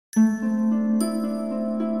Hi,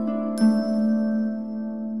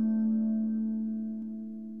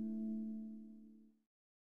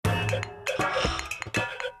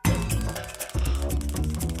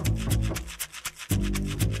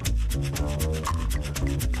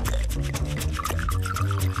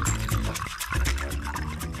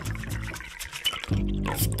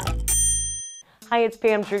 it's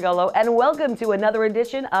Pam Trigolo, and welcome to another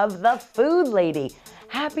edition of The Food Lady.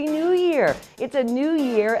 Happy New Year! It's a new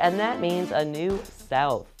year, and that means a new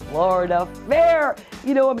South Florida fair.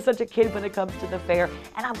 You know, I'm such a kid when it comes to the fair,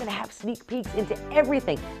 and I'm gonna have sneak peeks into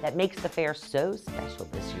everything that makes the fair so special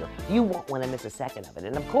this year. You won't wanna miss a second of it.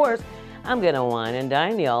 And of course, I'm gonna wine and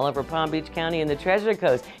dine you all over Palm Beach County and the Treasure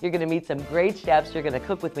Coast. You're gonna meet some great chefs, you're gonna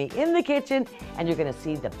cook with me in the kitchen, and you're gonna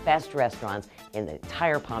see the best restaurants in the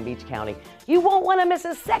entire Palm Beach County. You won't wanna miss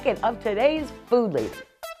a second of today's Food Lady.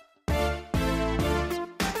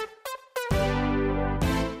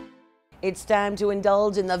 It's time to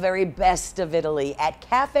indulge in the very best of Italy at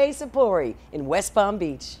Cafe Sapori in West Palm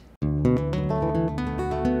Beach.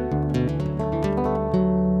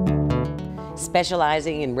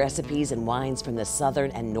 Specializing in recipes and wines from the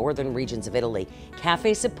southern and northern regions of Italy,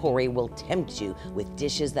 Cafe Sapori will tempt you with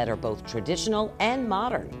dishes that are both traditional and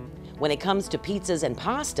modern. When it comes to pizzas and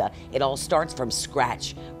pasta, it all starts from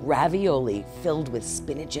scratch. Ravioli filled with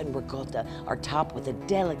spinach and ricotta are topped with a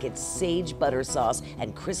delicate sage butter sauce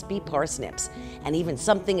and crispy parsnips. And even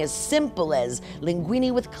something as simple as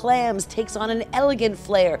linguine with clams takes on an elegant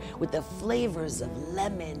flair with the flavors of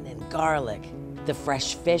lemon and garlic. The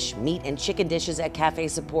fresh fish, meat, and chicken dishes at Cafe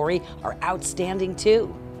Sapori are outstanding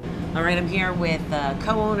too. All right, I'm here with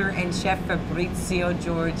co-owner and chef Fabrizio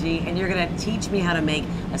Giorgi, and you're gonna teach me how to make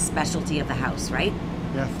a specialty of the house, right?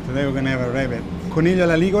 Yes, today we're gonna have a rabbit. Coniglio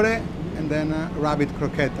alla ligure and then rabbit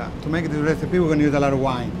crocchetta. To make this recipe, we're gonna use a lot of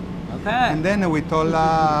wine. Okay. And then with all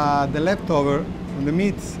the leftover from the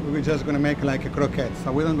meats, we're just gonna make like a croquette.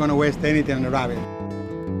 So we're not gonna waste anything on the rabbit.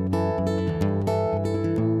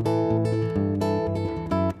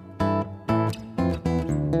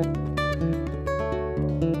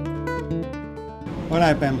 All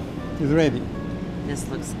right, Pam, it's ready. This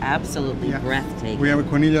looks absolutely breathtaking. We have a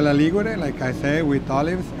coniglio alla ligure, like I say, with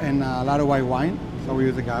olives and a lot of white wine, so we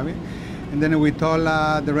use agave. And then with all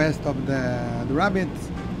the rest of the rabbits,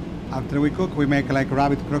 after we cook, we make like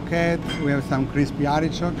rabbit croquette, we have some crispy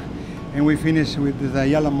artichoke, and we finish with this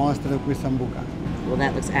yellow mustard with sambuca. Well,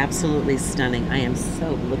 that looks absolutely stunning. I am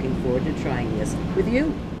so looking forward to trying this with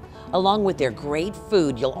you. Along with their great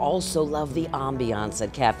food, you'll also love the ambiance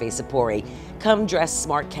at Cafe Sapori. Come dress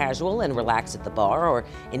smart casual and relax at the bar, or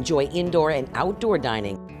enjoy indoor and outdoor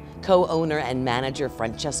dining. Co-owner and manager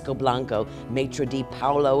Francesco Blanco, Maitre d'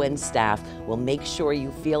 Paolo, and staff will make sure you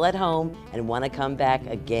feel at home and want to come back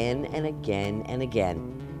again and again and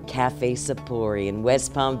again. Cafe Sapori in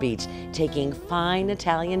West Palm Beach, taking fine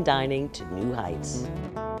Italian dining to new heights.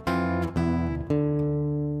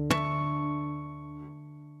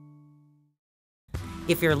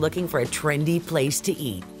 If you're looking for a trendy place to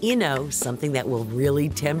eat, you know, something that will really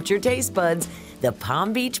tempt your taste buds, the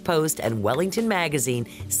Palm Beach Post and Wellington Magazine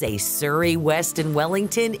say Surrey West in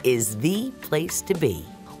Wellington is the place to be.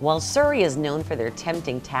 While Surrey is known for their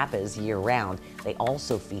tempting tapas year-round, they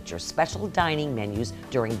also feature special dining menus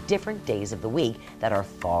during different days of the week that are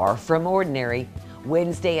far from ordinary.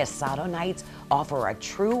 Wednesday asado nights offer a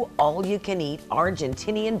true all-you-can-eat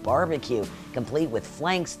Argentinian barbecue, complete with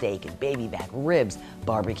flank steak and baby back ribs,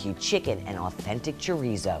 barbecue chicken, and authentic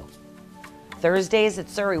chorizo. Thursdays at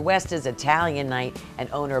Surrey West is Italian night, and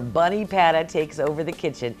owner Bunny Pata takes over the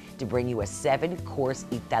kitchen to bring you a 7-course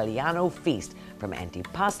Italiano feast, from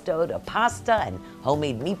antipasto to pasta and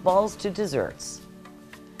homemade meatballs to desserts.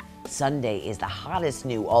 Sunday is the hottest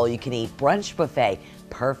new all-you-can-eat brunch buffet,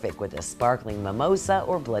 perfect with a sparkling mimosa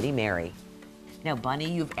or Bloody Mary. Now, Bunny,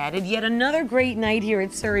 you've added yet another great night here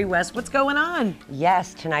at Surrey West. What's going on?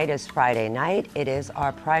 Yes, tonight is Friday night. It is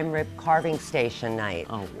our prime rib carving station night.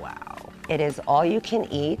 Oh, wow. It is all you can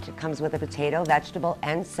eat. It comes with a potato, vegetable,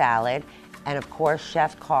 and salad. And of course,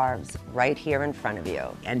 chef carves right here in front of you.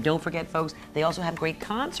 And don't forget, folks, they also have great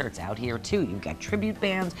concerts out here too. You've got tribute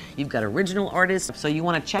bands, you've got original artists, so you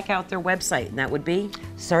want to check out their website, and that would be?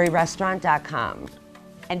 SurreyRestaurant.com.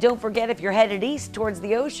 And don't forget, if you're headed east towards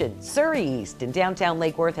the ocean, Surrey East in downtown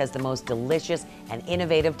Lake Worth has the most delicious and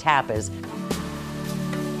innovative tapas.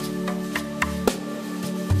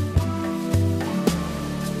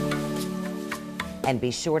 And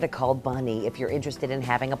be sure to call Bunny if you're interested in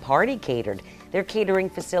having a party catered. Their catering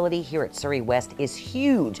facility here at Surrey West is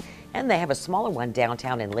huge, and they have a smaller one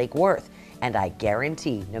downtown in Lake Worth. And I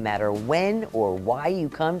guarantee no matter when or why you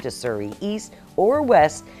come to Surrey East or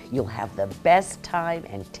West, you'll have the best time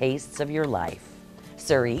and tastes of your life.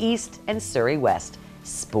 Surrey East and Surrey West.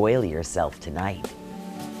 Spoil yourself tonight.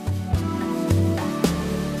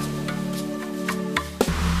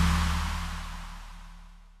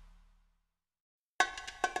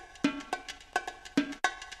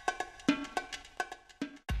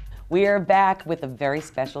 We are back with a very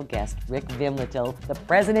special guest, Rick Vimletel, the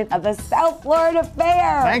president of the South Florida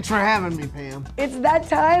Fair. Thanks for having me, Pam. It's that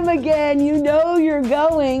time again. You know you're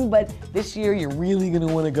going, but this year you're really going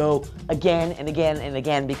to want to go again and again and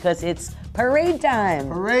again because it's parade time.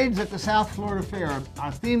 Parades at the South Florida Fair.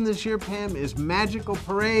 Our theme this year, Pam, is magical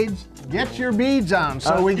parades. Get your beads on.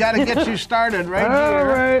 So we got to get you started right here. All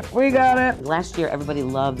right, we got it. Last year, everybody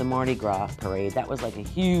loved the Mardi Gras parade. That was like a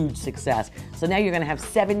huge success. So now you're going to have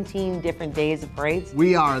 17 different days of parades?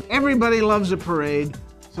 We are. Everybody loves a parade.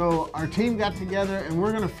 So our team got together and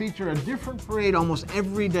we're going to feature a different parade almost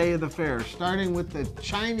every day of the fair, starting with the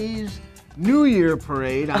Chinese New Year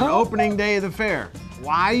parade on opening day of the fair.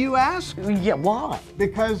 Why, you ask? Yeah, why?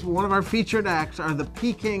 Because one of our featured acts are the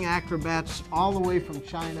Peking acrobats all the way from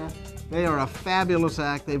China. They are a fabulous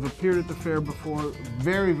act. They've appeared at the fair before.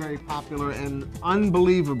 Very, very popular and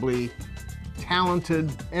unbelievably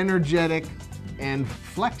talented, energetic, and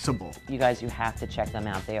flexible. You guys, you have to check them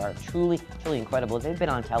out. They are truly, truly incredible. They've been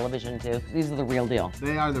on television too. These are the real deal.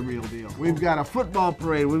 They are the real deal. We've got a football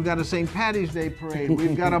parade. We've got a St. Patty's Day parade.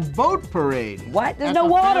 We've got a boat parade. What? There's no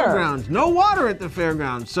water. Fairgrounds. No water at the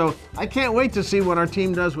fairgrounds. So I can't wait to see what our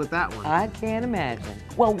team does with that one. I can't imagine.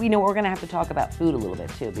 Well, you know, we're going to have to talk about food a little bit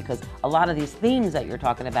too, because a lot of these themes that you're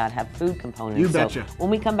talking about have food components. You betcha. So when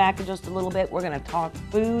we come back in just a little bit, we're going to talk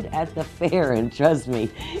food at the fair, and trust me,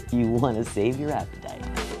 you want to save your appetite.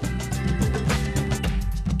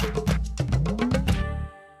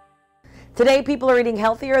 Today, people are eating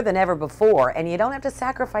healthier than ever before, and you don't have to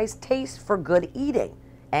sacrifice taste for good eating.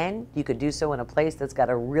 And you could do so in a place that's got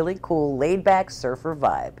a really cool, laid-back surfer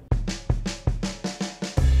vibe.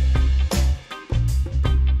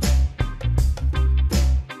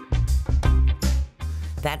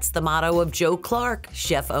 That's the motto of Joe Clark,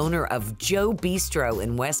 chef-owner of Joe Bistro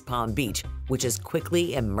in West Palm Beach, which is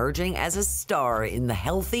quickly emerging as a star in the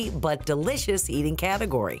healthy but delicious eating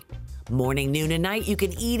category. Morning, noon, and night, you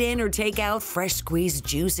can eat in or take out fresh squeezed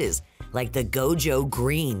juices like the Gojo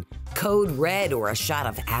Green, Code Red, or a shot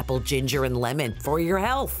of apple, ginger, and lemon for your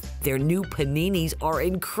health. Their new paninis are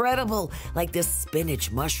incredible, like the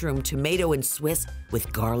spinach, mushroom, tomato, and Swiss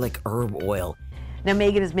with garlic herb oil. Now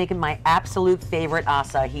Megan is making my absolute favorite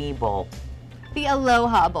acai bowl. The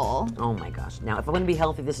Aloha Bowl. Oh my gosh. Now, if I'm gonna be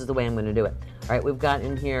healthy, this is the way I'm gonna do it. All right, we've got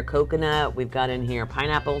in here coconut, we've got in here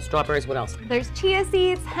pineapple, strawberries, what else? There's chia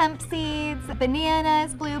seeds, hemp seeds,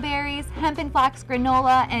 bananas, blueberries, hemp and flax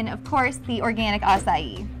granola, and of course, the organic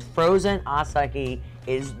acai. Frozen acai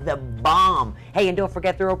is the bomb. Hey, and don't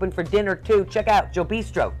forget they're open for dinner too. Check out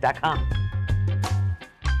joebistro.com.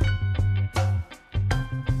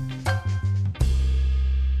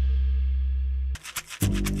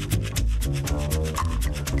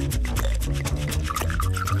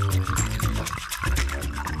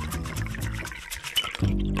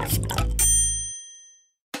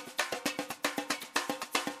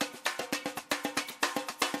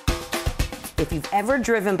 If you've ever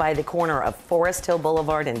driven by the corner of Forest Hill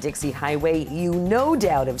Boulevard and Dixie Highway, you no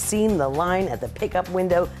doubt have seen the line at the pickup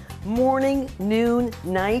window morning, noon,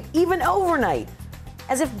 night, even overnight.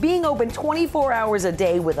 As if being open 24 hours a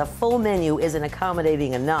day with a full menu isn't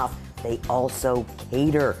accommodating enough, they also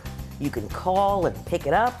cater. You can call and pick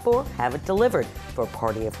it up or have it delivered for a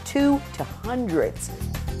party of 2 to hundreds.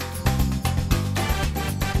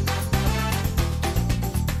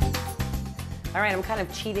 All right, I'm kind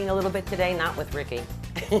of cheating a little bit today, not with Ricky,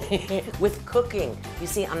 with cooking. You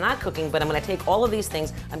see, I'm not cooking, but I'm gonna take all of these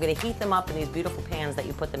things, I'm gonna heat them up in these beautiful pans that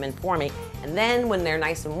you put them in for me, and then when they're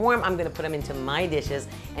nice and warm, I'm gonna put them into my dishes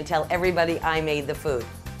and tell everybody I made the food.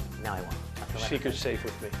 No, I won't. Secret safe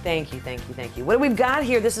with me. Thank you, thank you, thank you. What do we've got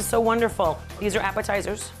here? This is so wonderful. These are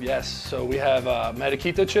appetizers. Yes, so we have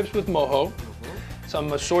mariquita chips with mojo,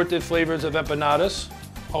 some assorted flavors of empanadas,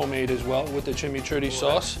 homemade as well, with the chimichurri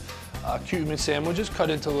sauce. Cumin sandwiches cut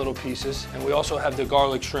into little pieces, and we also have the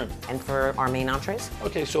garlic shrimp. And for our main entrees?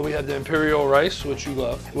 Okay, so we have the imperial rice, which you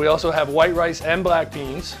love. We also have white rice and black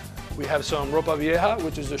beans. We have some ropa vieja,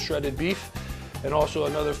 which is the shredded beef, and also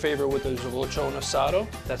another favorite with the lechon asado.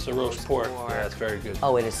 That's the roast pork. Yeah, that's very good.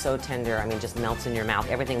 Oh, it is so tender. I mean, just melts in your mouth.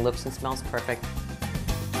 Everything looks and smells perfect.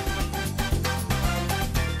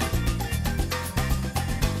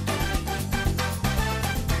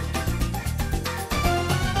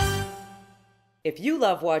 If you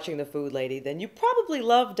love watching The Food Lady, then you probably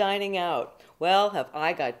love dining out. Well, have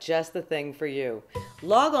I got just the thing for you.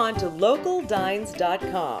 Log on to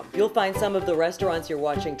localdines.com. You'll find some of the restaurants you're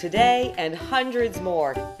watching today and hundreds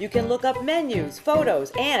more. You can look up menus,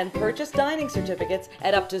 photos, and purchase dining certificates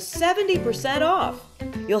at up to 70% off.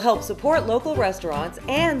 You'll help support local restaurants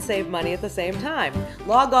and save money at the same time.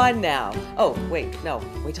 Log on now. Oh, wait till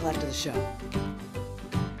after the show.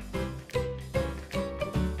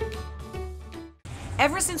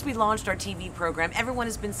 Ever since we launched our TV program, everyone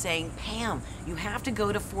has been saying, Pam, you have to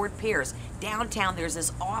go to Fort Pierce. Downtown, there's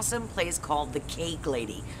this awesome place called the Cake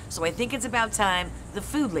Lady. So I think it's about time the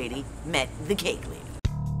Food Lady met the Cake Lady.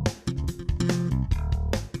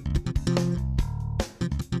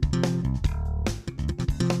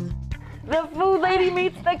 The Food Lady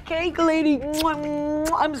meets the Cake Lady.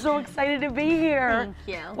 I'm so excited to be here. Thank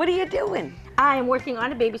you. What are you doing? I'm working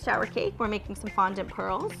on a baby shower cake. We're making some fondant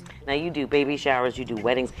pearls. Now you do baby showers, you do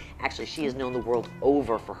weddings. Actually, she is known the world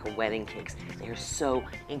over for her wedding cakes. They are so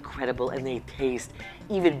incredible and they taste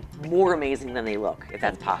even more amazing than they look, if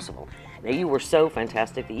that's possible. Now you were so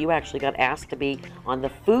fantastic that you actually got asked to be on the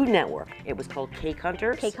Food Network. It was called Cake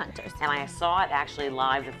Hunters. Cake Hunters. And I saw it actually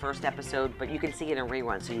live the first episode, but you can see it in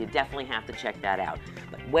rerun, so you definitely have to check that out.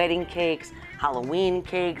 But wedding cakes, Halloween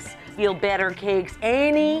cakes, feel better cakes,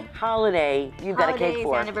 any holiday you've got a cake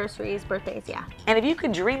for. Anniversaries, birthdays, yeah. And if you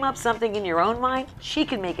could dream up something in your own mind, she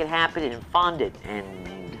can make it happen in fondant and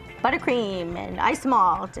Buttercream and ice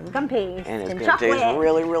malt and gum paste and it's and gonna chocolate. taste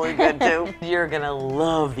really, really good too. You're gonna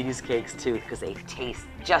love these cakes too because they taste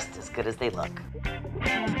just as good as they look.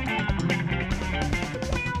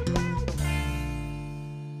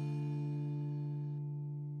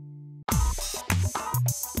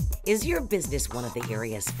 Is your business one of the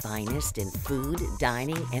area's finest in food,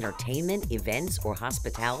 dining, entertainment, events, or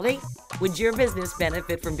hospitality? Would your business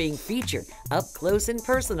benefit from being featured up close and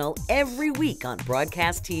personal every week on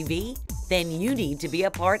broadcast TV? Then you need to be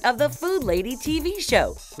a part of the Food Lady TV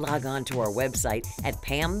show. Log on to our website at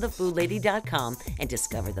pamthefoodlady.com and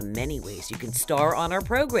discover the many ways you can star on our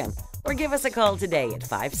program. Or give us a call today at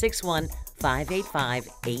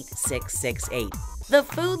 561-585-8668. The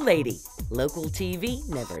Food Lady. Local TV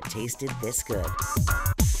never tasted this good.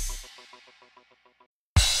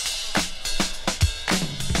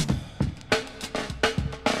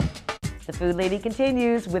 The Food Lady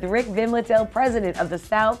continues with Rick Vimletel, president of the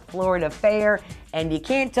South Florida Fair. And you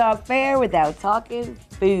can't talk fair without talking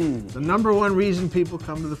food. The #1 reason people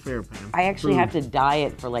come to the fair, Pam. I actually have to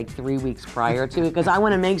diet for like 3 weeks prior to it because I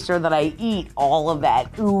want to make sure that I eat all of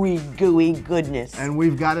that ooey gooey goodness. And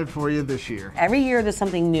we've got it for you this year. Every year there's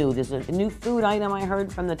something new. There's a new food item I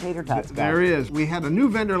heard from the tater tots guy. There is. We had a new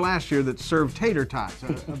vendor last year that served tater tots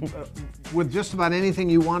with just about anything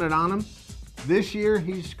you wanted on them. This year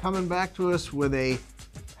he's coming back to us with a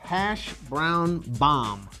hash brown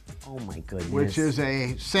bomb. Oh my goodness. Which is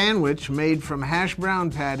a sandwich made from hash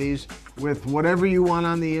brown patties with whatever you want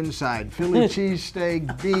on the inside. Philly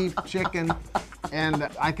cheesesteak, beef, chicken. And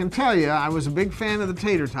I can tell you, I was a big fan of the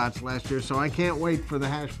tater tots last year, so I can't wait for the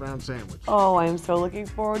hash brown sandwich. Oh, I'm so looking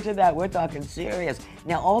forward to that. We're talking serious.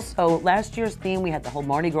 Now also, last year's theme, we had the whole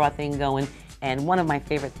Mardi Gras thing going. And one of my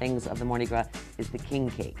favorite things of the Mardi Gras is the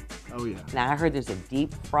king cake. Oh, yeah. Now, I heard there's a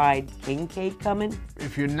deep-fried king cake coming.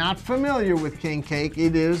 If you're not familiar with king cake,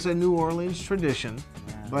 it is a New Orleans tradition,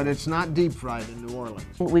 but it's not deep-fried in New Orleans.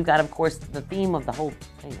 We've got, of course, the theme of the whole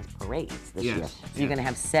thing is parades this year. So you're going to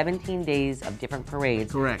have 17 days of different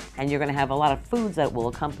parades. Correct. And you're going to have a lot of foods that will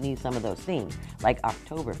accompany some of those themes, like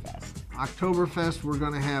Oktoberfest. Oktoberfest, we're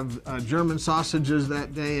going to have German sausages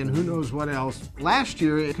that day and who knows what else. Last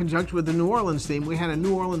year, in conjunction with the New Orleans theme, we had a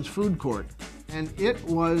New Orleans food court. And it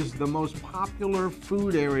was the most popular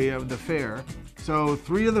food area of the fair. So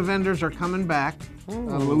 3 of the vendors are coming back.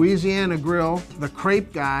 Louisiana Grill, the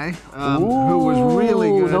crepe guy, who was really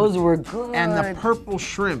good. Those were good. And the Purple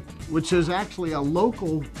Shrimp, which is actually a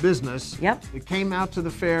local business. Yep. It came out to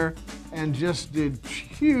the fair and just did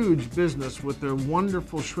huge business with their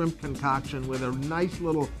wonderful shrimp concoction with a nice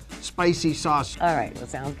little spicy sauce. All right, well,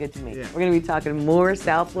 sounds good to me. Yeah. We're going to be talking more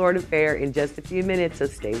South Florida Fair in just a few minutes, so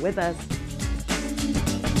stay with us.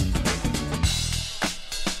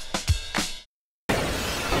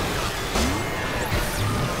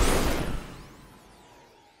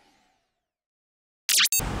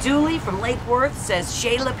 Julie from Lake Worth says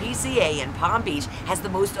Shayla PCA in Palm Beach has the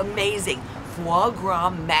most amazing foie gras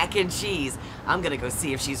mac and cheese. I'm gonna go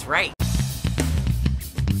see if she's right.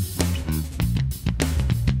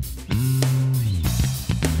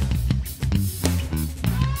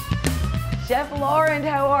 Chef Lauren,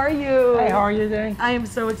 how are you? Hi, how are you doing? I am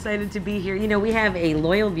so excited to be here. You know, we have a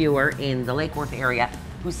loyal viewer in the Lake Worth area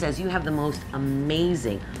who says you have the most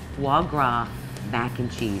amazing foie gras mac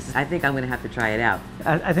and cheese. I think I'm gonna have to try it out.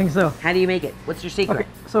 I think so. How do you make it? What's your secret? Okay,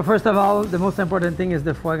 so first of all, the most important thing is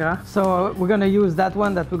the foie gras. So we're gonna use that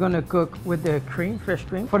one that we're gonna cook with the cream, fresh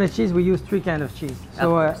cream. For the cheese, we use 3 kinds of cheese.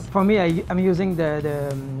 So for me, I'm using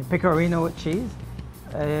the pecorino cheese.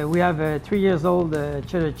 We have a 3 years old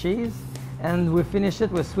cheddar cheese, and we finish it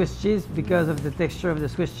with Swiss cheese because of the texture of the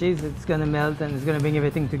Swiss cheese. It's gonna melt and it's gonna bring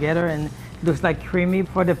everything together, and it looks like creamy.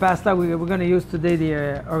 For the pasta, we're gonna use today the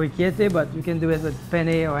orecchiette, but you can do it with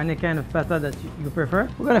penne or any kind of pasta that you prefer.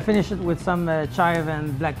 We're gonna finish it with some chive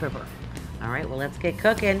and black pepper. All right, well, let's get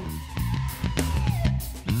cooking.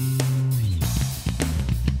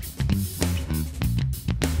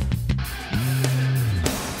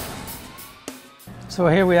 So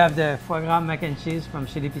here we have the foie gras mac and cheese from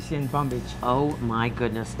Chez l'Épicier in Palm Beach. Oh my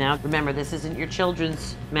goodness. Now, remember, this isn't your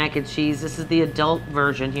children's mac and cheese. This is the adult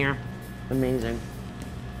version here. Amazing.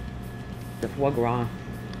 The foie gras,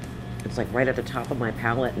 it's like right at the top of my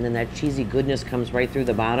palate, and then that cheesy goodness comes right through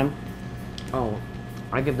the bottom. Oh,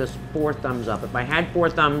 I give this 4 thumbs up. If I had 4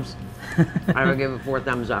 thumbs, I would give it 4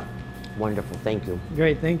 thumbs up. Wonderful, thank you.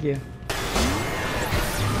 Great, thank you.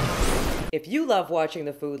 If you love watching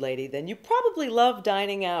The Food Lady, then you probably love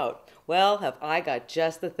dining out. Well, have I got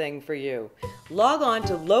just the thing for you. Log on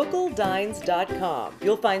to localdines.com.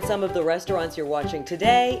 You'll find some of the restaurants you're watching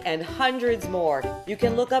today and hundreds more. You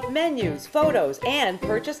can look up menus, photos, and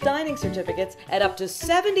purchase dining certificates at up to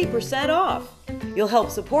 70% off. You'll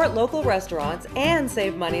help support local restaurants and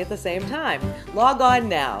save money at the same time. Log on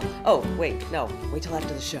now. Oh, wait till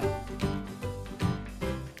after the show.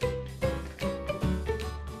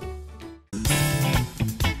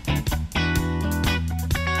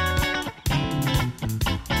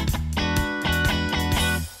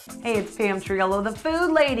 Hey, it's Pam Triolo, the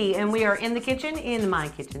Food Lady, and we are in the kitchen, in my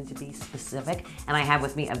kitchen to be specific, and I have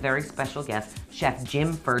with me a very special guest, Chef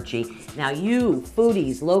Jim Furchi. Now, you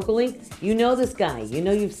foodies locally, you know this guy. You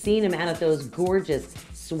know you've seen him out at those gorgeous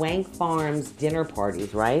Swank Farms dinner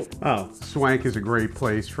parties, right? Oh, Swank is a great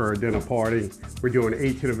place for a dinner party. We're doing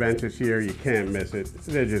 18 events this year. You can't miss it.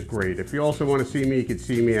 They're just great. If you also want to see me, you can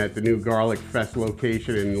see me at the new Garlic Fest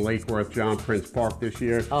location in Lake Worth, John Prince Park this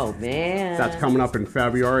year. Oh, man. That's coming up in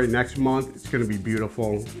February. Next month, it's going to be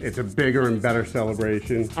beautiful. It's a bigger and better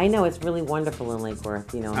celebration. I know, it's really wonderful in Lake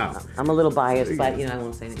Worth. You know, I'm a little biased, but, you know, I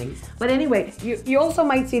won't say anything. But anyway, you also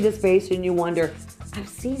might see this face and you wonder, I've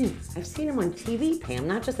seen him on TV, Pam,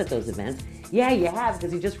 not just at those events. Yeah, you have,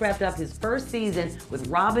 because he just wrapped up his first season with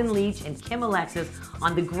Robin Leach and Kim Alexis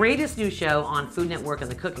on the greatest new show on Food Network and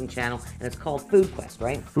the Cooking Channel, and it's called Food Quest,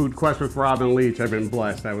 right? Food Quest with Robin Leach. I've been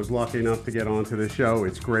blessed. I was lucky enough to get onto the show.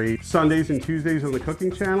 It's great. Sundays and Tuesdays on the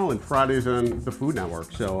Cooking Channel and Fridays on the Food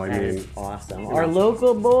Network. So, I mean, is awesome. Our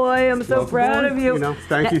local boy, I'm so proud of you. You know,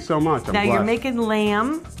 thank you so much. I'm now blessed. You're making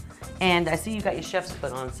lamb, and I see you got your chef's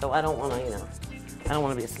coat on, so I don't want to, you know, I don't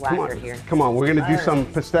want to be a slacker here. Come on, we're going to do some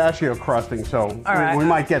pistachio crusting, so we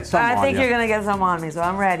might get some on I think you. you're going to get some on me, so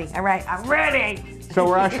I'm ready. All right, I'm ready. So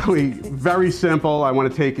we're actually very simple. I want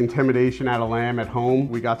to take intimidation out of lamb at home.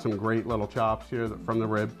 We got some great little chops here from the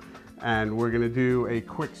rib, and we're going to do a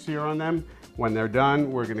quick sear on them. When they're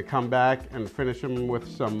done, we're going to come back and finish them with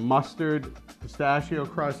some mustard, pistachio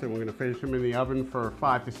crust, and we're going to finish them in the oven for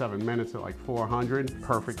 5 to 7 minutes at like 400.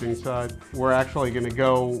 Perfect inside. We're actually going to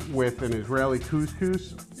go with an Israeli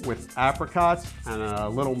couscous with apricots and a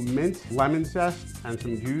little mint, lemon zest, and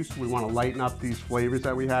some juice. We want to lighten up these flavors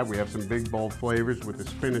that we have. We have some big, bold flavors with the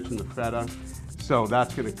spinach and the feta. So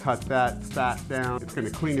that's going to cut that fat down. It's going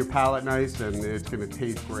to clean your palate nice, and it's going to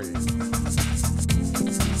taste great.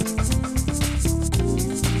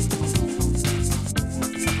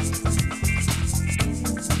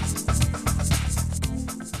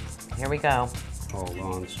 Here we go. Hold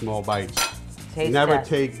on, small bites. Taste Never test.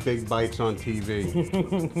 take big bites on TV.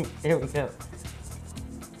 Here we go.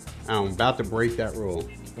 I'm about to break that rule.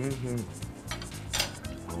 Mm-hmm.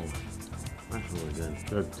 Oh, that's really good.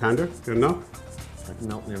 Good. Tender? Good enough? It's like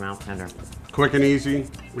melt in your mouth tender. Quick and easy.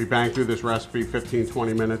 We banged through this recipe 15,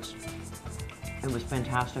 20 minutes. It was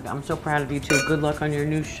fantastic. I'm so proud of you too. Good luck on your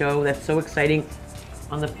new show. That's so exciting.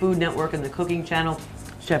 On the Food Network and the Cooking Channel.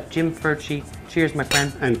 Chef Jim Furchi. Cheers, my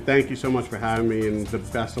friend. And thank you so much for having me, and the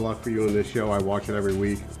best of luck for you on this show. I watch it every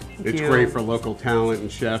week. It's you. great for local talent and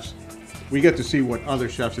chefs. We get to see what other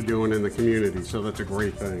chefs are doing in the community, so that's a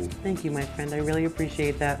great thing. Thank you, my friend. I really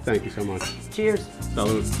appreciate that. Thank you so much. Cheers.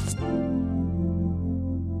 Salud.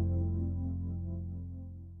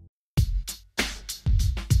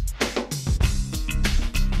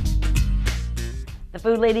 The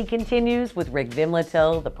Food Lady continues with Rick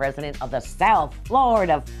Vimlatil, the president of the South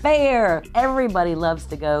Florida Fair. Everybody loves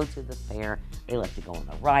to go to the fair. They love to go on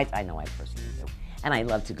the rides. I know I personally do. And I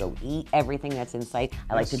love to go eat everything that's in sight.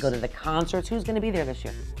 I like to go to the concerts. Who's going to be there this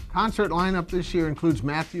year? Concert lineup this year includes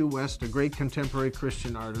Matthew West, a great contemporary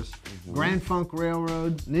Christian artist, Grand Funk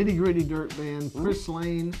Railroad, Nitty Gritty Dirt Band, Chris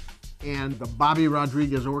Lane, and the Bobby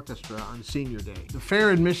Rodriguez Orchestra on Senior Day. The fair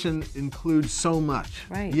admission includes so much.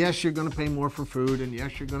 Right. Yes, you're going to pay more for food, and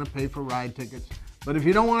yes, you're going to pay for ride tickets. But if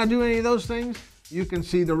you don't want to do any of those things, you can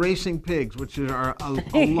see the racing pigs, which is a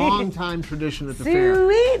long-time tradition at the fair.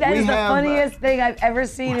 S2E3, that is the funniest thing I've ever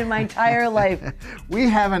seen in my entire life. We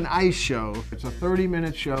have an ice show. It's a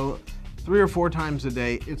 30-minute show, 3 or 4 times a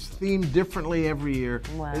day. It's themed differently every year.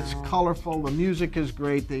 Wow. It's colorful, the music is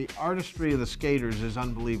great, the artistry of the skaters is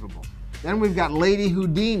unbelievable. Then we've got Lady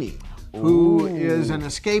Houdini, who is an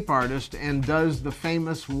escape artist and does the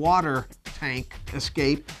famous water tank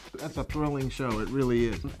escape. That's a thrilling show, it really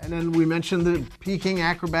is. And then we mentioned the Peking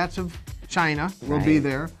acrobats of China will be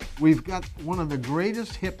there. We've got one of the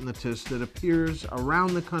greatest hypnotists that appears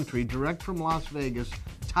around the country, direct from Las Vegas,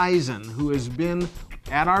 Tyson, who has been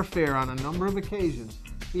at our fair on a number of occasions.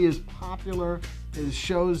 He is popular. His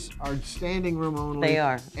shows are standing room only. They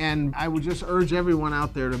are. And I would just urge everyone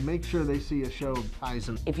out there to make sure they see a show of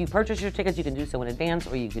Tyson. If you purchase your tickets, you can do so in advance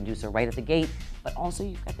or you can do so right at the gate. But also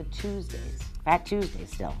you've got the Tuesdays. Fat Tuesday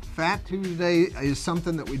still. Fat Tuesday is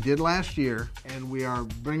something that we did last year, and we are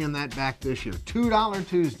bringing that back this year. $2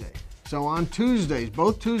 Tuesday. So on Tuesdays,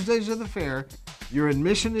 both Tuesdays of the fair, your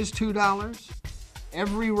admission is $2,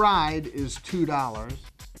 every ride is $2,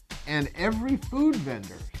 and every food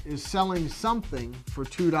vendor is selling something for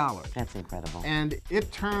 $2. That's incredible. And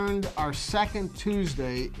it turned our second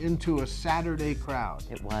Tuesday into a Saturday crowd.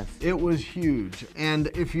 It was. It was huge. And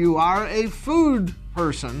if you are a food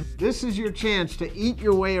person, this is your chance to eat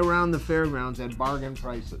your way around the fairgrounds at bargain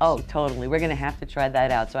prices. Oh, totally. We're going to have to try that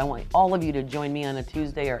out. So I want all of you to join me on a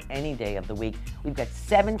Tuesday or any day of the week. We've got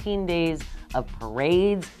 17 days of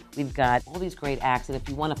parades. We've got all these great acts. And if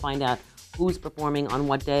you want to find out who's performing on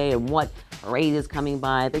what day and what parade is coming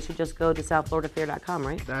by, they should just go to southfloridafair.com,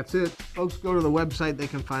 right? That's it. Folks, go to the website. They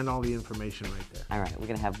can find all the information right there. All right, we're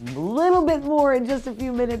going to have a little bit more in just a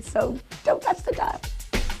few minutes, so don't touch the dial.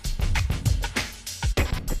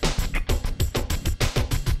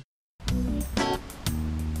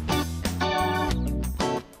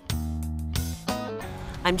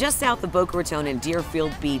 I'm just south of Boca Raton and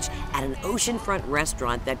Deerfield Beach at an oceanfront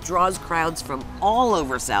restaurant that draws crowds from all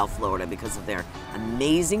over South Florida because of their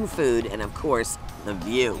amazing food and, of course, the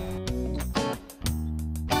view.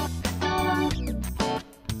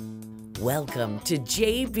 Welcome to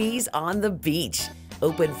JB's on the Beach.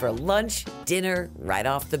 Open for lunch, dinner, right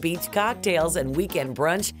off the beach cocktails, and weekend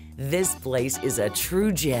brunch. This place is a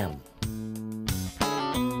true gem.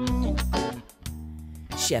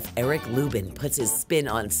 Chef Eric Lubin puts his spin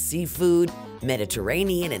on seafood,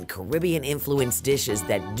 Mediterranean and Caribbean-influenced dishes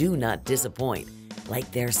that do not disappoint, like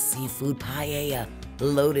their seafood paella,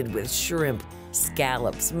 loaded with shrimp,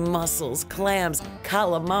 scallops, mussels, clams,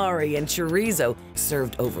 calamari, and chorizo,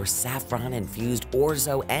 served over saffron-infused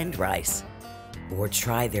orzo and rice. Or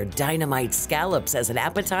try their dynamite scallops as an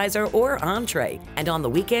appetizer or entree. And on the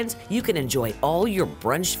weekends, you can enjoy all your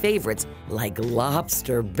brunch favorites like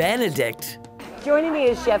lobster Benedict. Joining me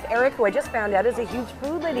is Chef Eric, who I just found out is a huge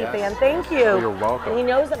Food Lady fan. Thank you. You're welcome. And he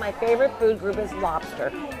knows that my favorite food group is lobster,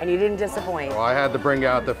 and you didn't disappoint. Well, I had to bring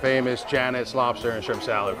out the famous Janet's lobster and shrimp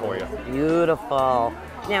salad for you. Beautiful.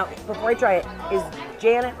 Now, before I try it, is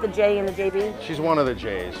Janet the J in the JB? She's one of the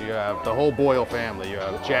J's. You have the whole Boyle family. You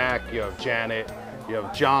have Jack, you have Janet, you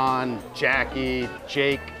have John, Jackie,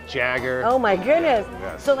 Jake, Jagger. Oh my goodness.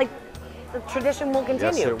 Yes. So like, the tradition will continue.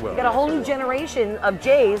 Yes, it will. We've got a whole new generation of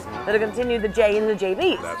J's that are going to continue the J in the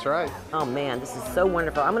JBs. That's right. Oh man, this is so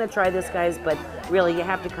wonderful. I'm going to try this, guys, but really, you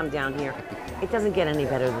have to come down here. It doesn't get any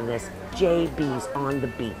better than this. JB's on the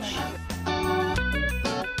beach.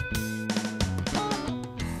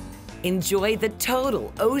 Enjoy the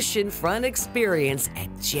total oceanfront experience at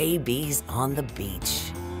JB's on the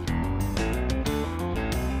beach.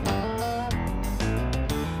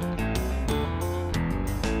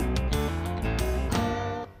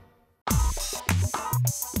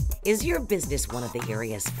 Is your business one of the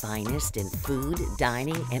area's finest in food,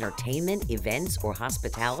 dining, entertainment, events, or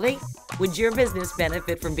hospitality? Would your business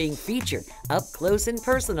benefit from being featured up close and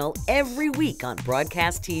personal every week on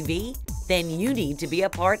broadcast TV? Then you need to be a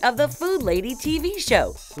part of the Food Lady TV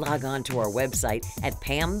show. Log on to our website at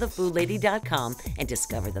pamthefoodlady.com and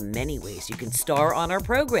discover the many ways you can star on our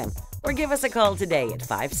program. Or give us a call today at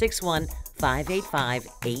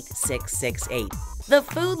 561-585-8668. The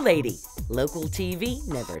Food Lady. Local TV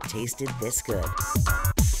never tasted this good.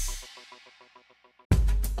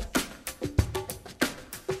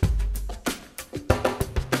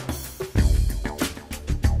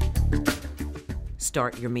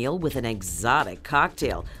 Start your meal with an exotic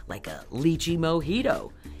cocktail like a lychee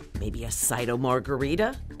mojito, maybe a Saito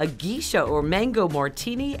margarita, a geisha or mango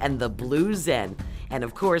martini, and the Blue Zen. And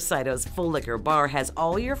of course, Saito's full liquor bar has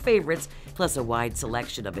all your favorites, plus a wide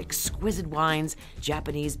selection of exquisite wines,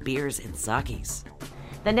 Japanese beers, and sakes.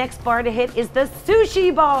 The next bar to hit is the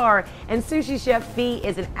Sushi Bar. And sushi chef Fee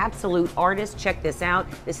is an absolute artist. Check this out.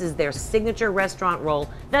 This is their signature restaurant roll,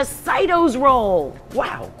 the Saito's Roll.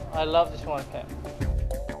 Wow. I love this one, Pam.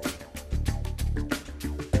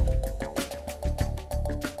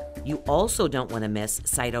 You also don't want to miss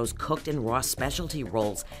Saito's cooked and raw specialty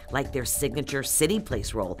rolls, like their signature City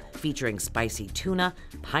Place roll, featuring spicy tuna,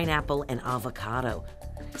 pineapple, and avocado.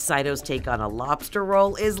 Saito's take on a lobster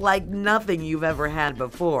roll is like nothing you've ever had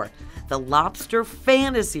before. The Lobster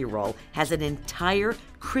Fantasy Roll has an entire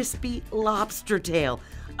crispy lobster tail,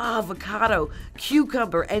 avocado,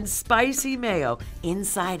 cucumber, and spicy mayo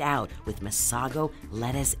inside out with masago,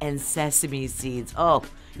 lettuce, and sesame seeds. Oh,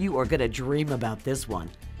 you are gonna dream about this one.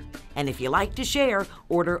 And if you like to share,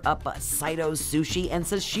 order up a Saito's sushi and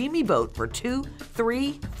sashimi boat for 2,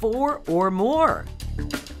 3, 4, or more.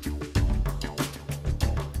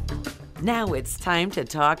 Now it's time to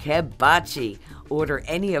talk hibachi. Order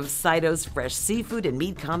any of Saito's fresh seafood and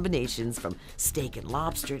meat combinations from steak and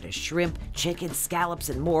lobster to shrimp, chicken, scallops,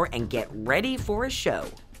 and more, and get ready for a show.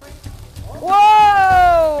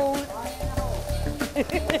 Whoa!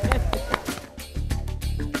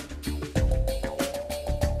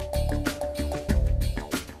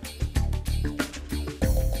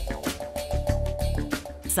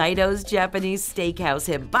 Saito's Japanese Steakhouse,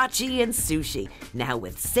 Hibachi, and Sushi, now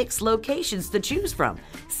with 6 locations to choose from.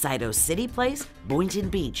 Saito City Place, Boynton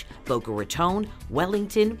Beach, Boca Raton,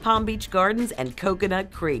 Wellington, Palm Beach Gardens, and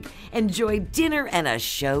Coconut Creek. Enjoy dinner and a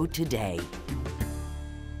show today.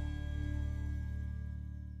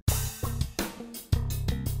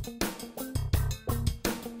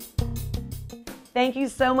 Thank you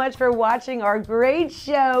so much for watching our great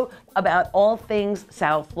show about all things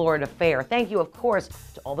South Florida Fair. Thank you, of course,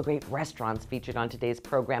 to all the great restaurants featured on today's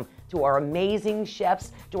program, to our amazing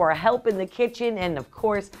chefs, to our help in the kitchen, and of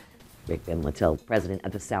course, Rick Van Littell, president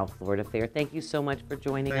of the South Florida Fair. Thank you so much for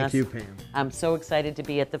joining us. Thank you, Pam. I'm so excited to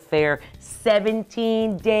be at the fair.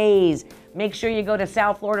 17 days. Make sure you go to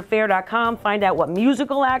southfloridafair.com, find out what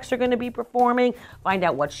musical acts are going to be performing, find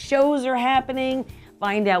out what shows are happening,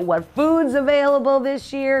 find out what food's available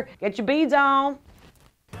this year. Get your beads on.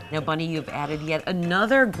 Now, Bunny, you've added yet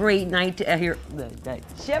another great night to here.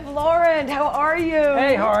 Chef Lauren, how are you?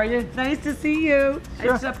 Hey, how are you? Nice to see you.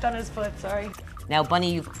 Sure. I stepped on his foot, sorry. Now,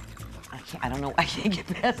 Bunny, I don't know, I can't get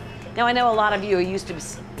past. Now, I know a lot of you are used to.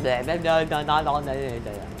 I'm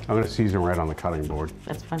going to season red on the cutting board.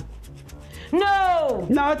 That's fun. No!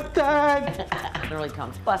 Not that! It really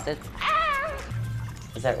comes. Busted.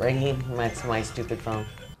 Is that ringing? That's my stupid phone.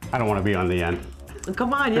 I don't want to be on the end.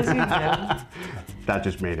 Come on, yes you do. That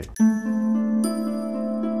just made it.